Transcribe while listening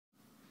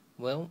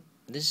Well,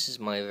 this is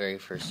my very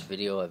first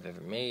video I've ever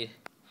made,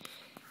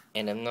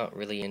 and I'm not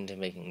really into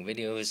making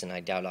videos, and I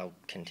doubt I'll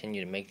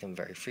continue to make them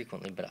very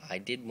frequently, but I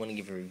did want to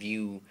give a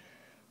review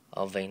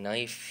of a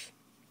knife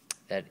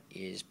that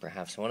is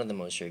perhaps one of the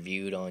most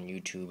reviewed on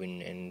YouTube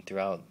and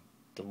throughout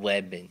the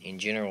web in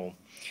general.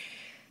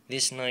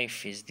 This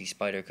knife is the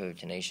Spyderco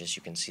Tenacious.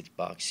 You can see the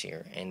box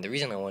here, and the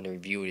reason I wanted to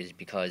review it is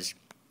because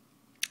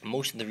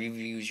most of the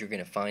reviews you're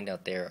going to find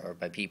out there are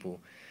by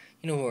people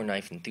who are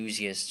knife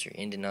enthusiasts or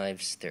into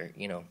knives. They're,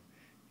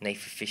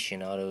 knife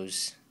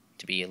aficionados,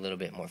 to be a little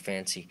bit more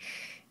fancy,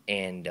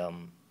 and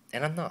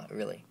I'm not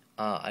really.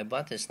 I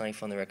bought this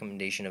knife on the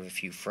recommendation of a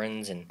few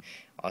friends, and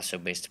also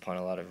based upon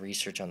a lot of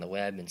research on the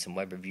web and some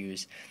web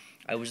reviews.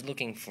 I was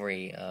looking for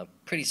a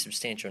pretty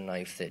substantial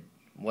knife that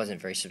wasn't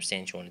very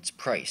substantial in its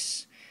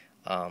price,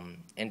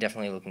 and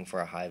definitely looking for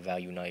a high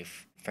value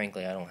knife.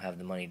 Frankly, I don't have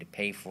the money to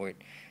pay for it,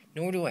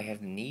 nor do I have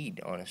the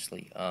need,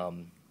 honestly.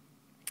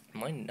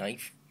 My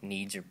knife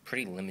needs are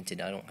pretty limited.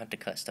 I don't have to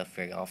cut stuff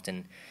very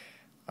often.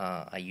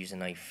 I use a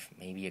knife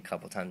maybe a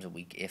couple times a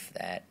week, if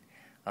that.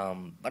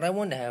 But I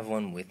wanted to have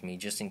one with me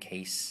just in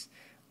case.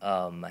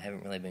 I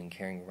haven't really been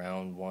carrying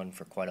around one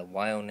for quite a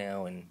while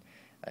now, and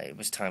it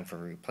was time for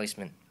a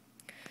replacement.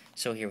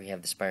 So here we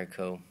have the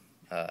Spyderco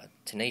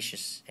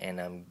Tenacious,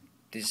 and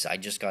this I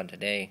just got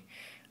today.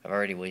 I've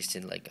already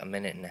wasted like a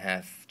minute and a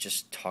half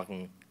just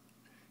talking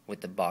with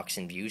the box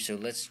in view, so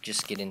let's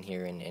just get in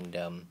here and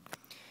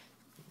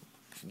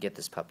get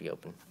this puppy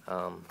open.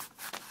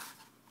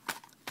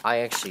 I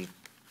actually,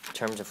 in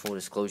terms of full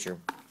disclosure,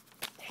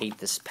 hate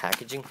this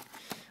packaging.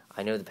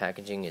 I know the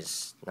packaging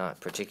is not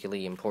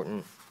particularly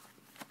important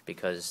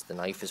because the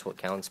knife is what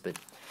counts, but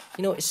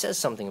it says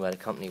something about a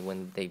company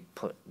when they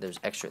put those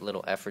extra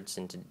little efforts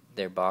into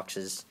their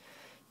boxes.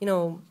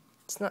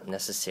 It's not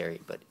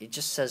necessary, but it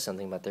just says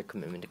something about their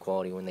commitment to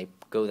quality when they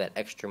go that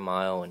extra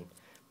mile and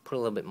put a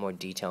little bit more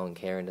detail and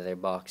care into their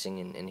boxing,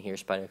 and here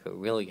Spyderco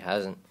really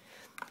hasn't.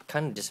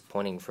 Kind of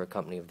disappointing for a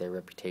company of their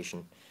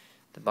reputation.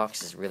 The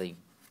box is really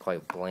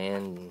quite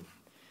bland, and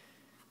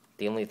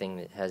the only thing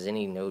that has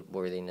any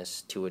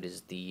noteworthiness to it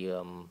is the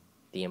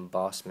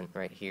embossment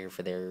right here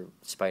for their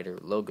Spyder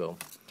logo.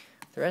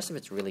 The rest of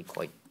it's really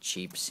quite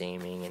cheap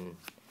seeming, and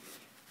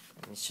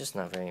it's just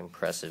not very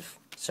impressive.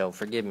 So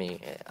forgive me,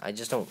 I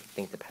just don't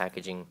think the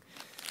packaging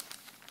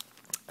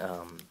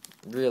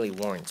really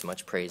warrants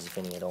much praise, if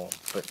any at all.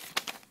 But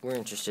we're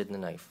interested in the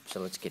knife, so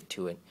let's get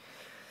to it.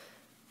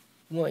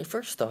 My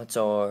first thoughts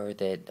are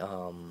that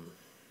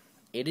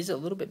it is a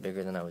little bit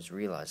bigger than I was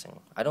realizing.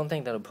 I don't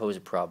think that'll pose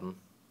a problem,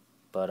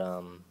 but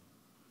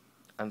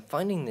I'm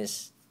finding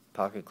this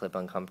pocket clip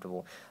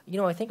uncomfortable.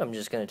 I think I'm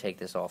just going to take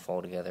this off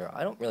altogether.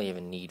 I don't really have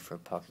a need for a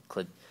pocket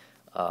clip.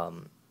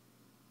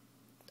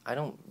 I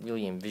don't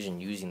really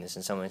envision using this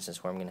in some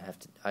instance where I'm going to have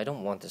to. I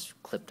don't want this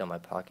clipped on my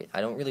pocket.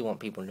 I don't really want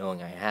people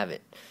knowing I have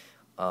it.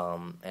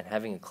 And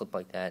having a clip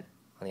like that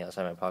on the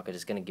outside of my pocket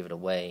is going to give it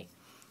away.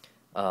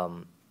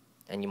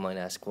 And you might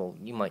ask, well,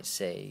 you might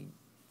say,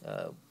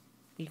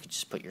 you could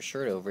just put your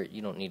shirt over it.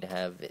 You don't need to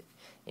have it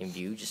in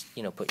view. Just,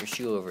 put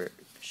your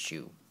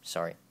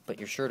put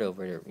your shirt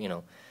over it,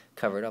 or,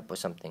 cover it up with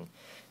something.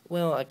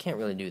 Well, I can't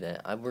really do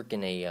that. I work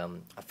in a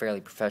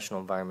fairly professional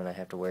environment. I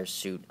have to wear a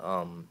suit.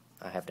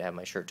 I have to have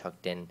my shirt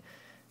tucked in.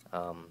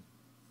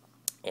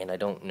 And I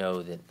don't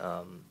know that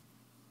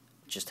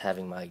just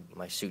having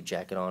my suit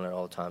jacket on at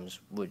all times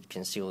would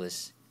conceal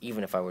this,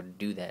 even if I were to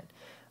do that.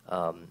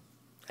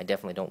 I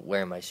definitely don't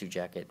wear my suit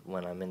jacket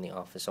when I'm in the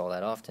office all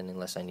that often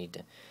unless I need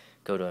to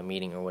go to a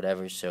meeting or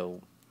whatever, so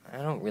I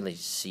don't really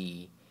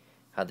see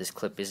how this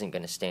clip isn't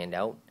going to stand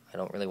out. I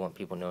don't really want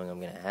people knowing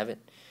I'm going to have it.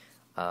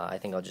 I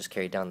think I'll just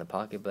carry it down the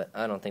pocket, but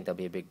I don't think that'll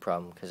be a big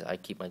problem because I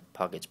keep my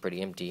pockets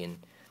pretty empty, and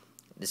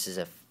this is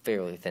a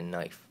fairly thin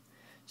knife,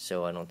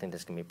 so I don't think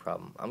that's going to be a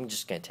problem. I'm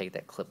just going to take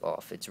that clip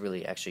off. It's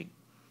really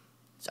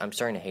I'm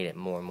starting to hate it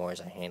more and more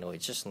as I handle it.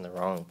 It's just in the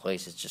wrong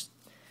place. It's just,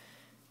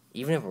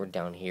 even if we're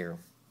down here,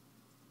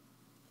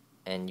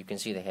 and you can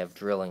see they have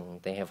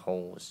drilling, they have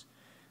holes.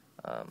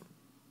 You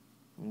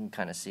can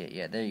kind of see it.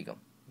 Yeah, there you go.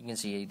 You can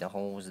see the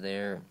holes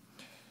there.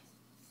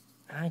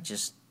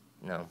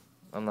 No,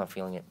 I'm not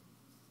feeling it.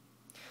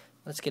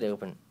 Let's get it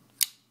open.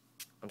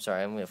 I'm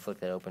sorry, I'm going to flick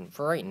that open.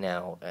 For right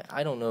now,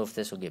 I don't know if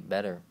this will get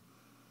better.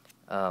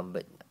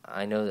 But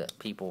I know that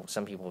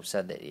some people have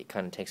said that it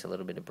kind of takes a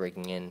little bit of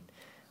breaking in.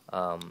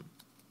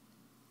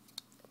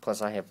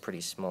 Plus, I have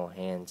pretty small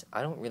hands.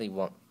 I don't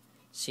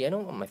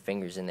want my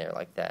fingers in there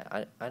like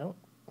that. I don't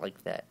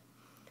like that.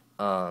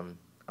 I'm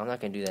not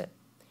going to do that.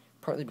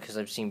 Partly because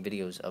I've seen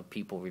videos of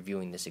people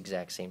reviewing this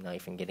exact same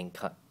knife and getting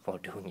cut while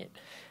doing it.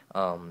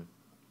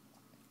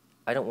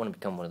 I don't want to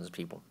become one of those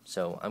people.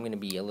 So I'm going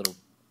to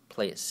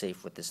play it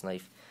safe with this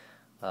knife.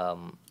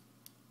 Yeah,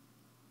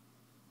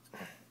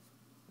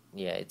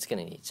 it's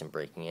going to need some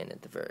breaking in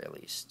at the very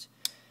least.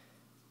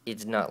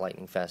 It's not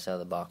lightning fast out of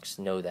the box.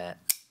 Know that.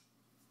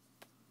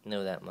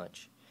 Know that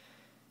much.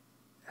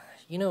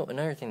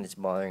 Another thing that's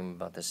bothering me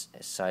about this,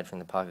 aside from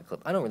the pocket clip,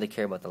 I don't really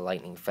care about the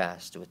lightning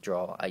fast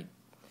withdrawal.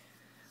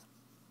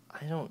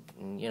 I don't,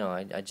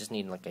 I just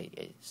need like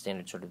a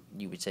standard sort of,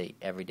 you would say,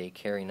 everyday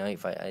carry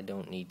knife. I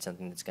don't need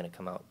something that's going to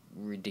come out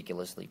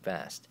ridiculously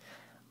fast.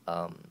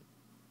 But,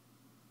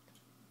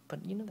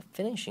 the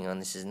finishing on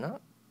this is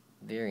not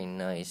very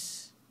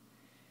nice.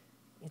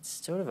 It's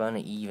sort of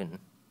uneven.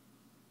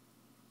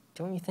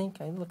 Don't you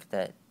think? I look at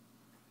that.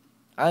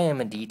 I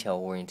am a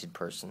detail-oriented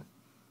person.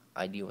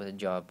 I deal with a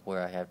job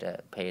where I have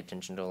to pay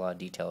attention to a lot of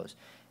details,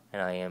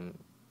 and I am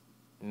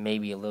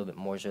maybe a little bit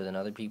more so than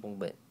other people,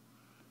 but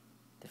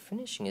the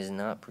finishing is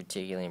not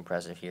particularly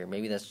impressive here.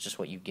 Maybe that's just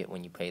what you get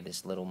when you pay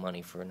this little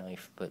money for a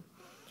knife, but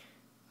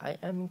I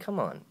mean, come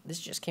on. This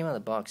just came out of the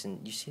box,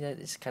 and you see that?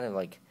 It's kind of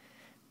like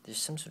there's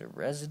some sort of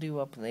residue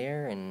up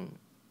there, and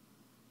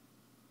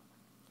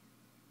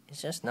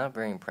it's just not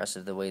very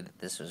impressive the way that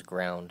this was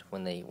ground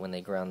when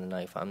they ground the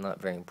knife. I'm not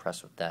very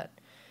impressed with that.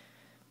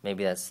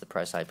 Maybe that's the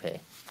price I pay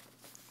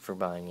for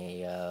buying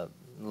a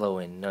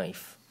low-end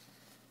knife.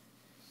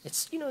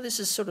 It's, this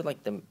is sort of like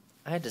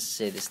I had to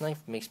say, this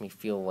knife makes me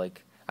feel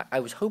like, I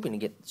was hoping to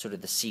get sort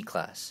of the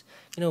C-Class.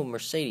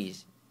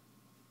 Mercedes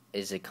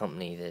is a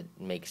company that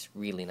makes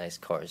really nice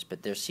cars,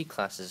 but their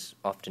C-Classes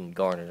often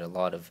garnered a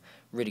lot of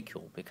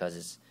ridicule because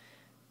it's,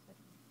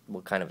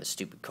 kind of a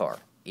stupid car.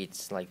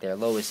 It's like their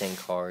lowest-end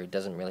car. It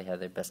doesn't really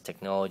have their best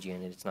technology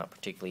in it. It's not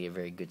particularly a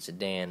very good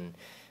sedan.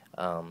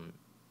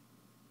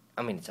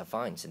 I mean, it's a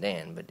fine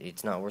sedan, but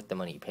it's not worth the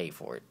money you pay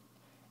for it.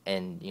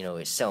 And,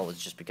 it sells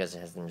just because it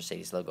has the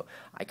Mercedes logo.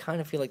 I kind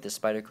of feel like the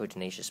Spyderco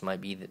Tenacious might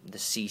be the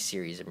C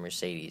series of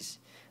Mercedes.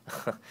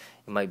 It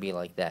might be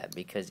like that,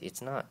 because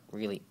it's not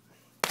really...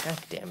 God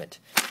damn it.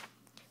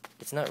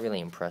 It's not really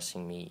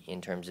impressing me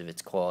in terms of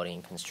its quality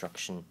and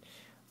construction.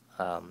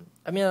 I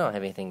mean, I don't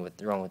have anything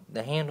wrong with...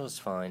 The handle's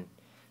fine.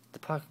 The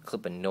pocket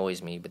clip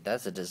annoys me, but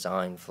that's a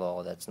design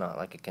flaw. That's not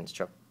like a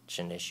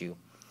construction issue.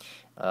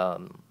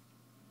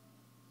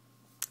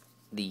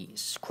 The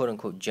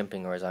quote-unquote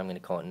jimping, or as I'm going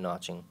to call it,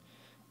 notching,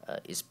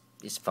 is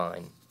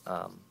fine.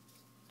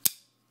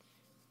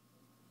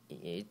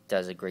 It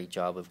does a great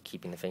job of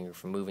keeping the finger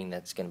from moving.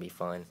 That's going to be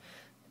fine.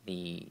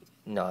 The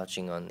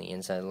notching on the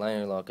inside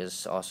liner lock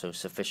is also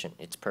sufficient.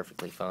 It's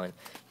perfectly fine.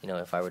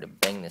 If I were to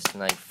bang this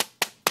knife,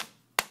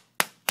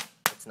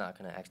 it's not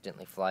going to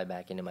accidentally fly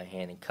back into my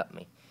hand and cut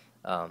me.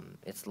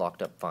 It's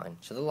locked up fine.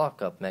 So the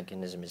lock-up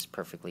mechanism is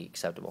perfectly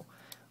acceptable.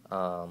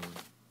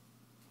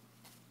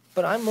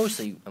 But I'm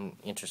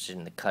interested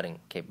in the cutting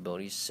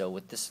capabilities, so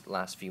with this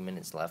last few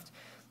minutes left,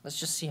 let's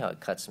just see how it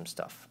cuts some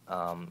stuff.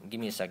 Give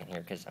me a second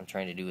here, because I'm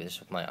trying to do this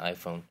with my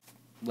iPhone.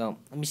 Well,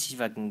 let me see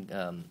if I can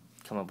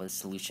come up with a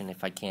solution.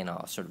 If I can,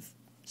 I'll sort of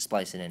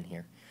splice it in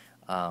here.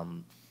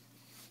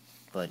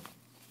 But,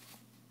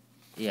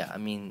 yeah, I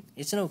mean,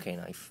 it's an okay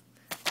knife.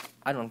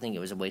 I don't think it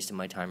was a waste of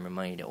my time or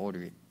money to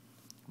order it.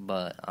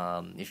 But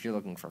if you're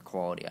looking for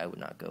quality, I would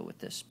not go with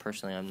this.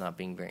 Personally, I'm not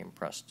being very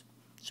impressed.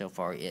 So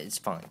far, it's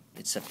fine.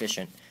 It's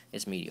sufficient.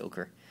 It's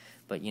mediocre.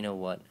 But you know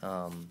what?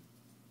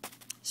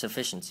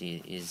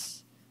 Sufficiency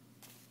is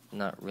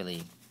not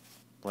really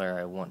where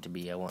I want to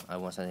be. I want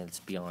something that's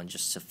beyond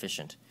just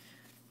sufficient.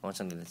 I want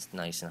something that's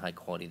nice and high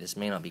quality. This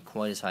may not be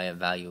quite as high a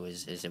value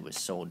as it was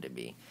sold to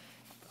be.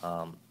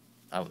 I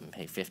wouldn't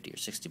pay $50 or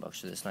 $60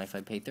 for this knife.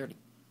 I'd pay $30,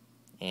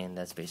 and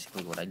that's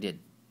basically what I did.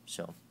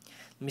 So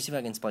let me see if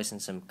I can splice in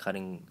some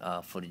cutting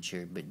footage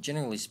here. But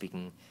generally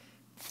speaking,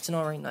 it's an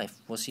alright knife.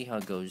 We'll see how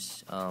it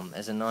goes.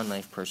 As a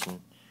non-knife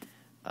person,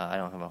 I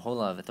don't have a whole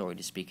lot of authority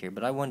to speak here,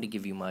 but I wanted to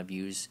give you my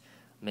views.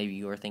 Maybe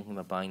you are thinking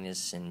about buying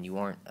this, and you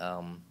aren't,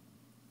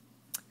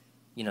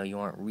 you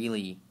aren't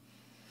really,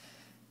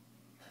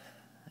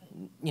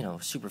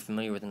 super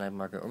familiar with the knife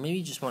market, or maybe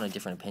you just want a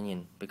different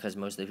opinion, because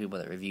most of the people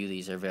that review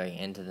these are very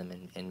into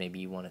them, and maybe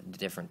you want a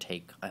different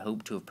take. I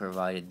hope to have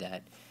provided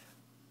that.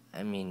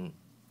 I mean,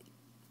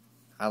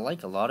 I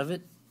like a lot of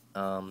it.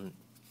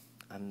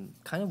 I'm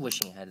kind of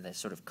wishing I had that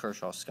sort of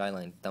Kershaw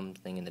Skyline thumb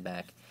thing in the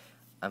back.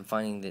 I'm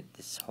finding that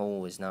this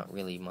hole is not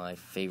really my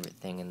favorite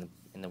thing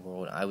in the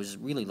world. I was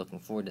really looking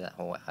forward to that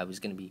hole. I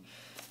was going to be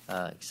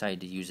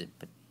excited to use it,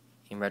 but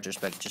in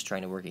retrospect, just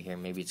trying to work it here,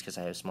 maybe it's because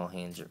I have small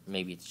hands, or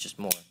maybe it's just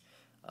more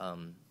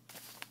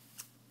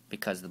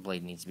because the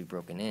blade needs to be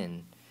broken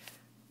in.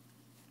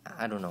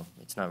 I don't know.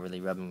 It's not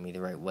really rubbing me the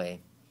right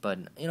way, but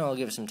I'll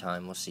give it some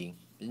time. We'll see.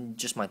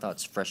 Just my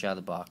thoughts fresh out of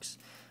the box.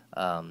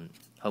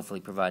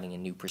 Hopefully providing a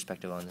new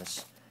perspective on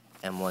this,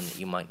 and one that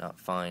you might not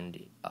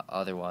find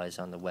otherwise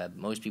on the web.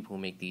 Most people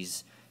who make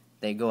these,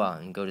 they go out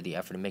and go to the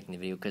effort of making the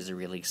video because they're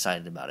really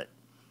excited about it.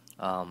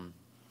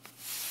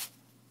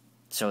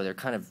 So they're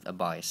kind of a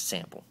biased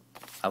sample.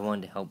 I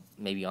wanted to help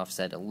maybe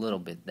offset a little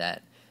bit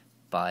that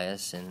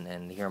bias,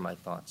 and here are my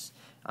thoughts.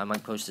 I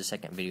might post a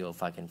second video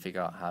if I can figure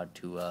out how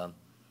to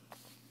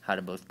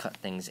both cut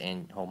things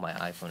and hold my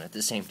iPhone at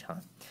the same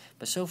time.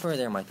 But so far,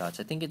 there are my thoughts.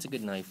 I think it's a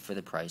good knife for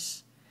the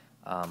price.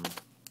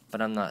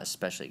 But I'm not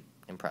especially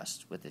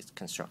impressed with its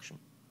construction.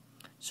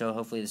 So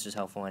hopefully this was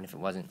helpful, and if it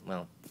wasn't,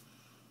 well,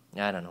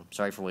 I don't know.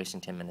 Sorry for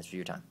wasting 10 minutes of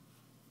your time.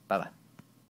 Bye-bye.